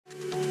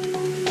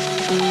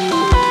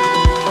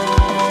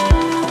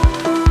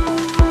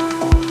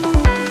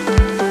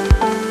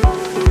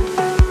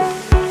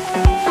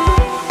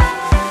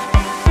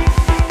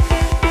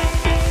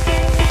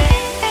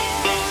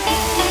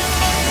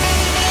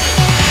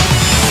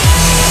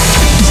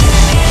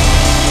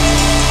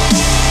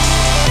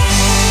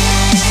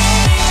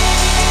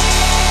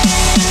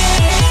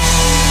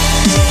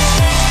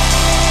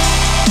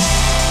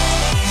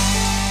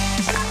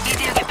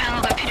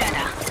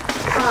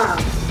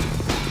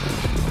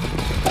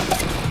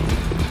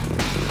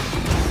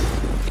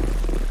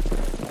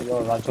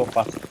run so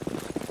fast.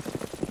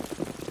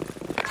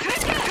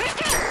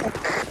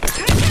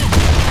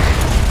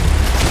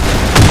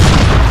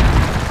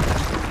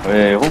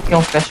 Wait, who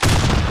killed Flash?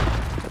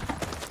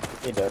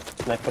 Hey, the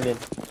sniper lane.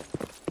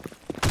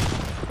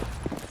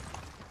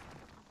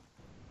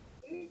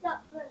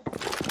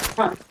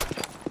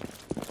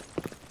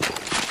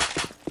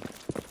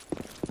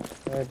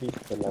 Where is the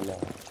banana?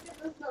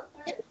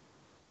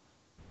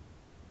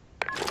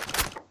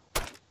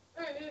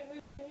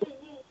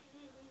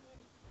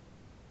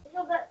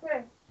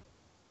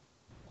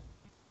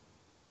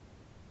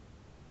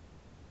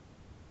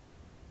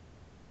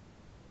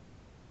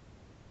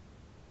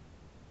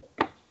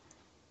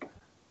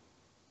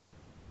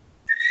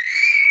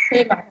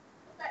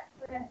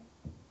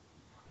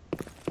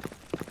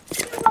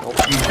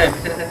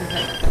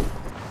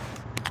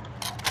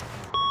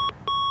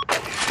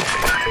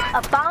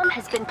 A bomb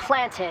has been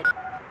planted.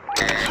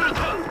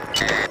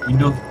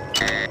 Window.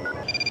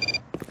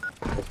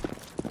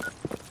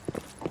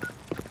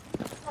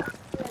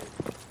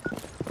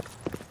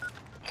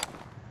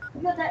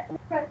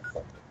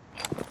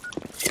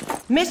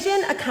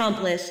 Mission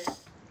accomplished.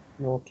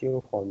 No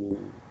kill for me.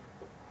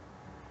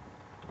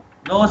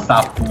 No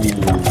sapu.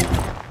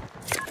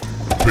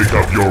 Pick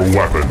up your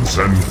weapons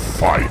and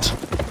fight.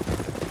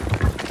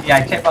 Yeah,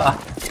 I check ba.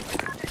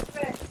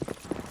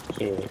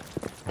 Okay.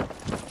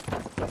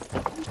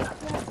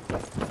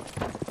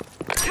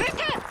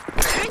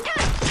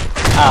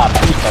 Ah,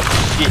 piece of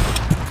shit.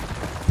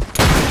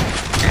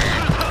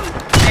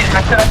 Hey,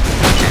 Hasha.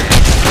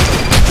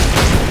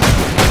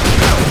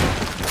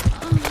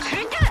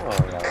 Oh,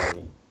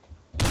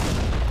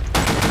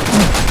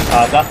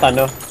 yeah. Blast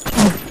thunder.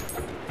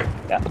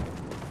 Yeah.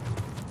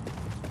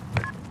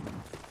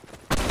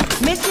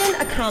 Mission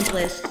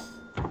accomplished.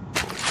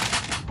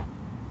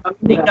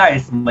 This guy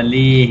is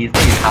Malay. His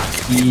name is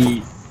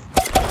Hafiz.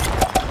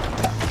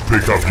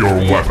 Pick up your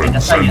weapons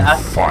That's why you and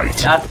ask.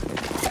 fight. You ask.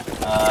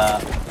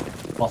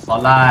 For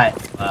solat.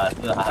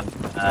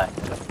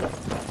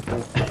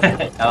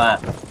 Come on.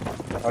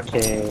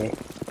 Okay.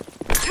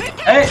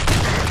 Hey.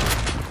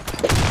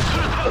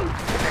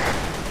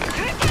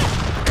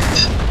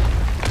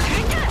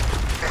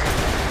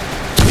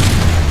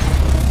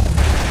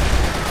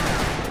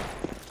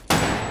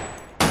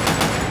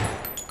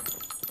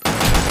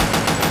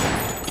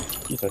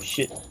 Piece of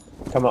shit.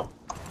 Come up.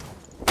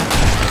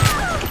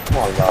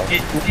 Walao. Hey,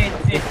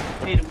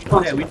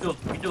 the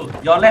window.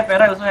 Your left and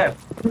right also have.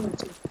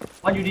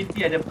 One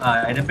unity at the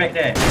back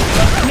there.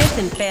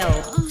 Mission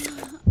failed.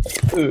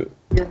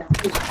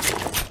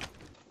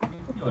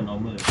 You're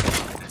normal.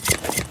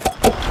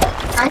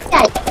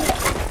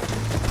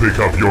 Pick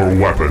up your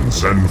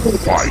weapons and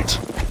fight.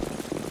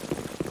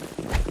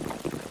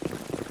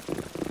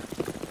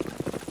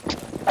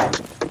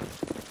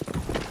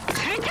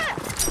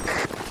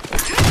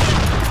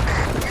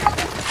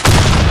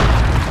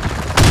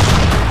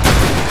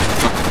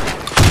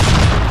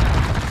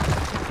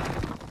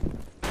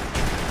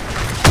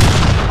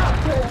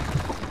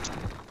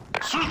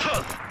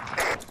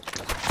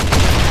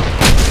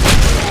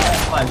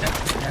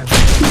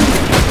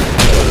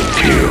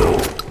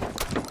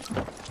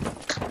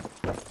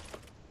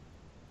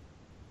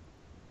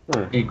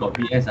 Hey, got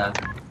BS ah.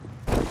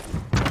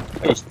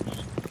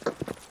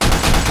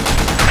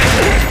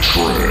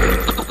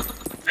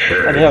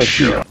 What the hell is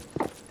she?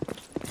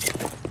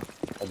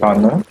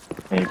 Gunner?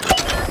 Maybe.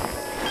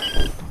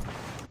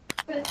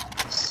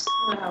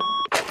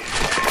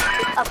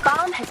 A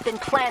bomb has been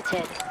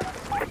planted.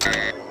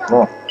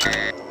 Oh.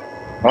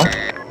 Huh?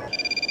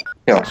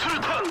 Yeah.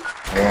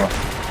 Yeah.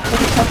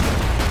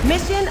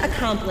 Mission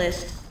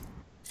accomplished.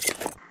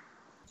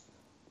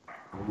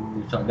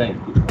 Ooh, shotgun is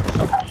good.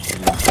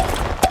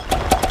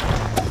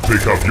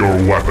 Pick up your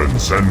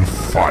weapons and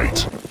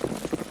fight.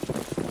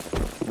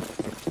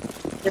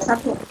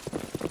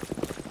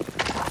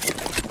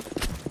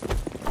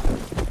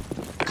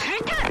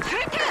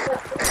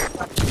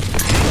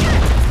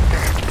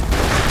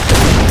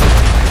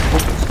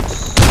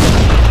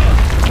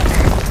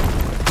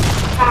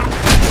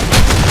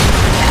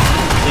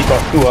 He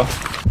got two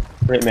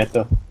red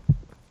metal.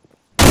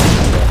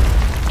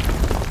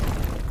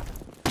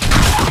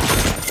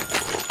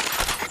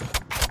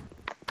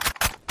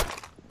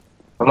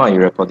 Come on,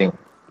 you recording?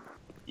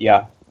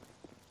 Yeah.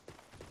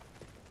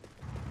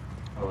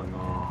 Oh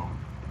no.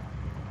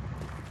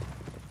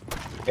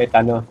 Okay,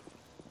 tunnel.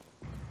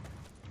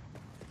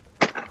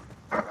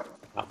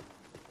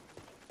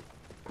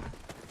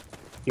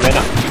 He went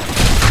up.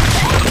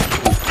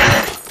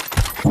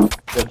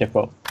 Be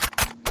careful.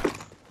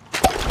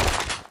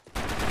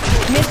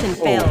 Mission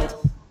failed.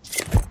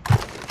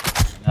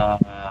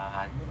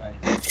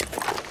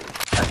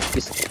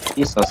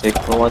 This a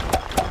safer one.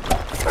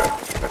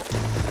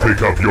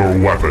 Pick up your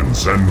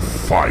weapons and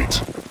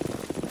fight.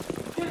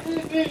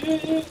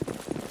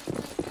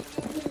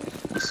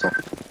 This one.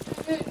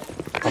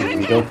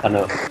 Middle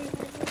tunnel.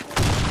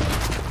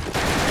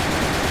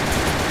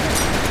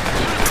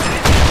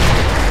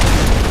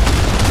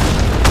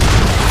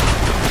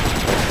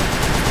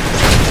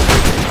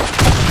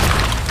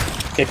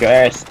 Take your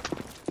ass.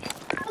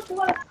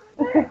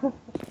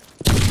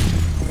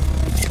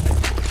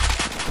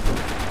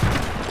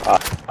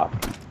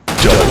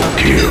 Double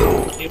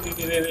kill. Wait.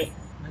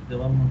 Where's the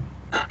one more?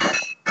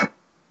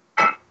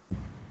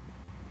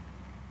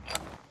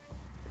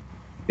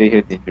 Stay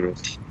here,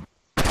 dangerous.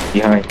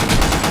 Behind.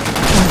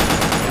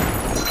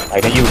 I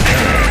got you.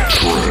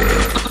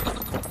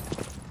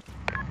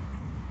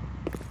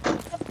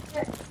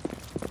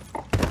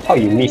 How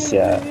you miss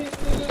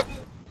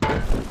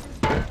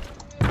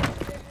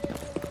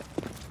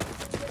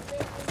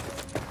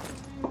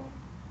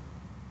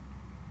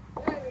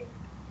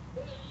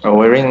Oh,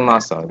 wearing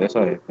mask, that's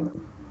why.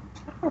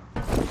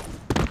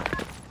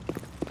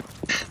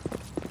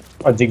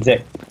 Oh,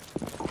 zigzag.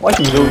 What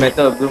you Blue do?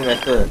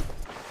 metal.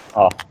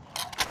 Oh.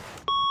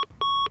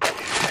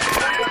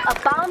 A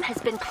bomb has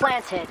been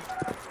planted.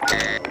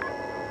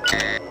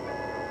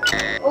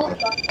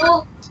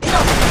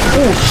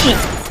 Oh shit!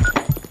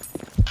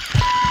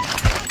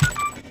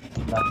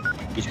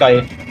 This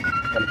guy.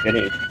 I'm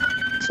getting it.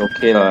 It's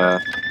okay lah.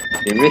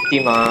 They red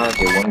team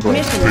they won't go.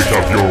 Mission Pick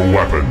up failed. your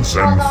weapons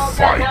and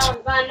fight.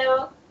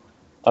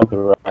 Time to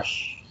rush.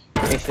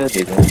 Make sure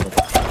they don't go.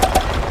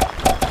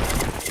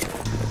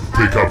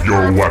 Pick up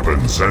your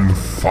weapons and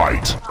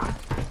fight.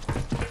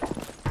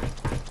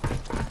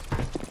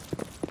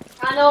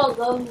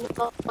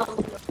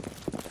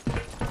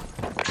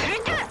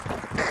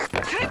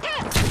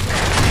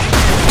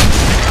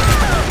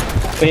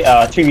 Wait,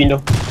 3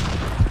 window.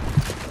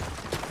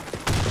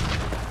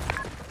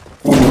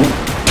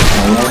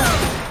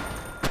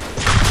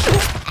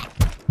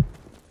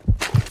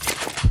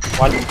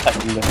 One inside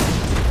window.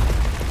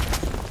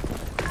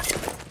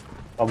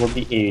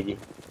 Probably A already.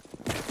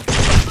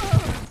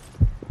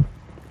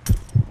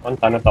 One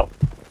tunnel top.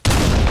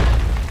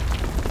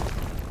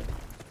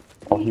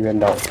 Oh, he went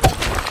down.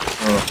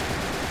 Oh.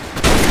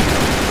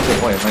 Okay,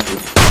 what am I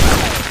doing?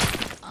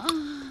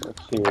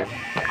 Okay.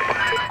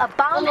 A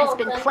bomb has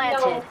been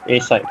planted. A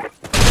side.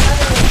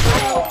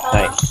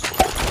 Nice.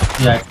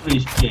 Yeah, actually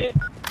it's shit.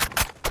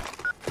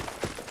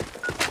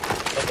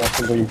 That's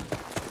for you.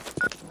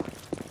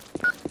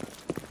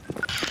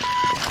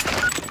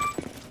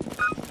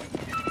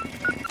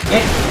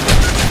 Okay.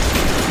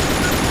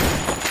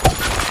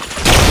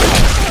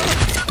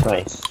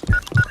 Nice.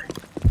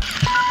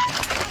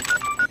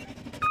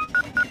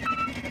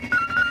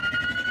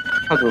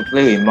 How to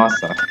play with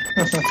mask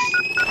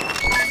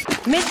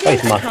Mission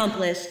Nice, man.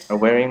 accomplished. I'm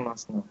wearing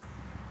mask now.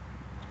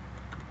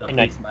 The Hey,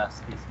 nice. face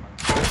mask.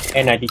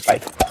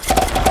 N95.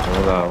 No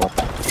lah, what?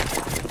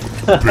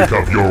 Pick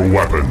up your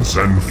weapons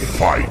and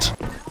fight.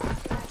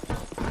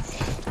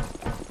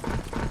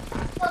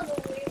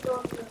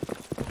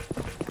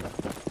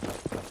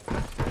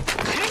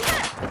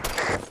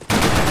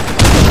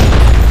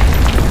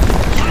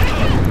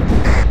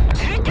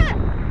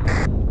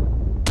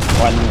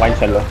 One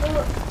cellar.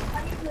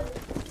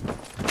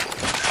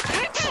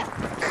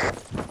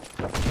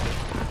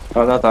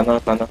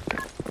 Tunnel.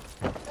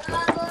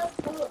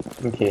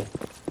 Okay.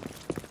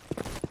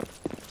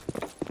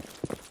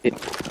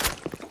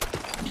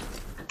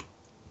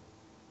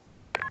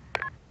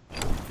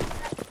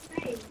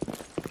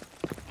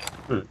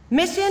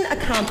 Mission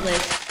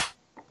accomplished.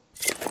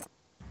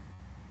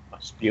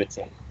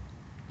 Spewing.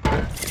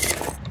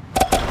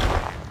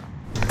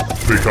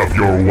 Pick up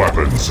your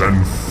weapons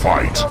and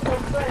fight.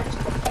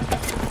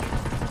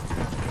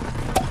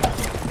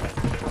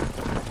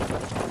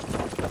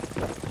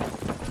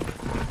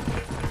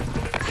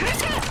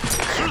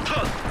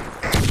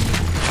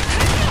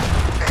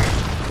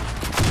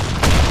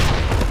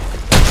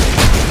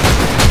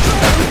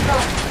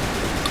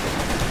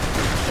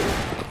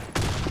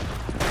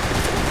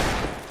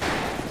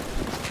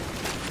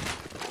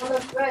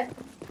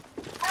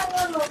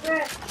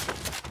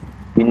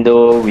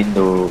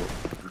 Window.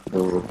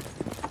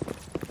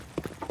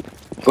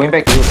 Going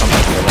back to you, come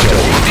back.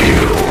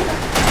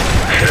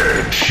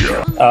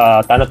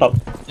 Tunnel top.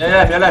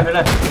 Yeah, you're left.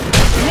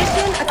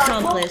 Mission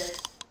accomplished.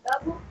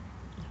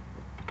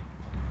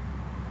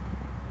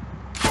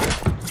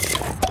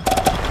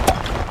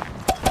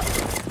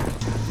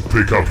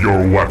 Pick up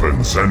your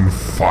weapons and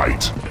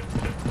fight.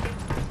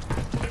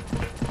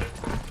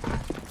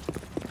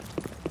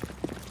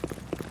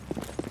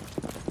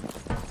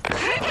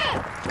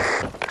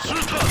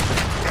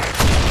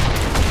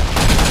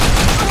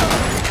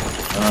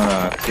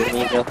 Kill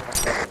me just.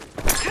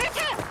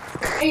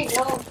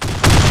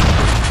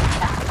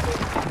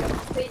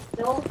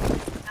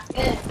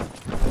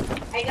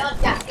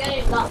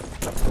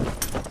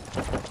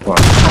 Wow,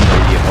 I'm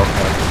already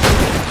okay.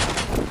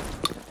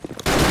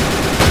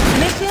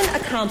 Mission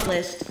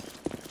accomplished.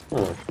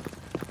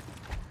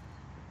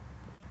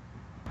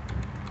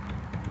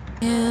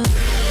 Hmm.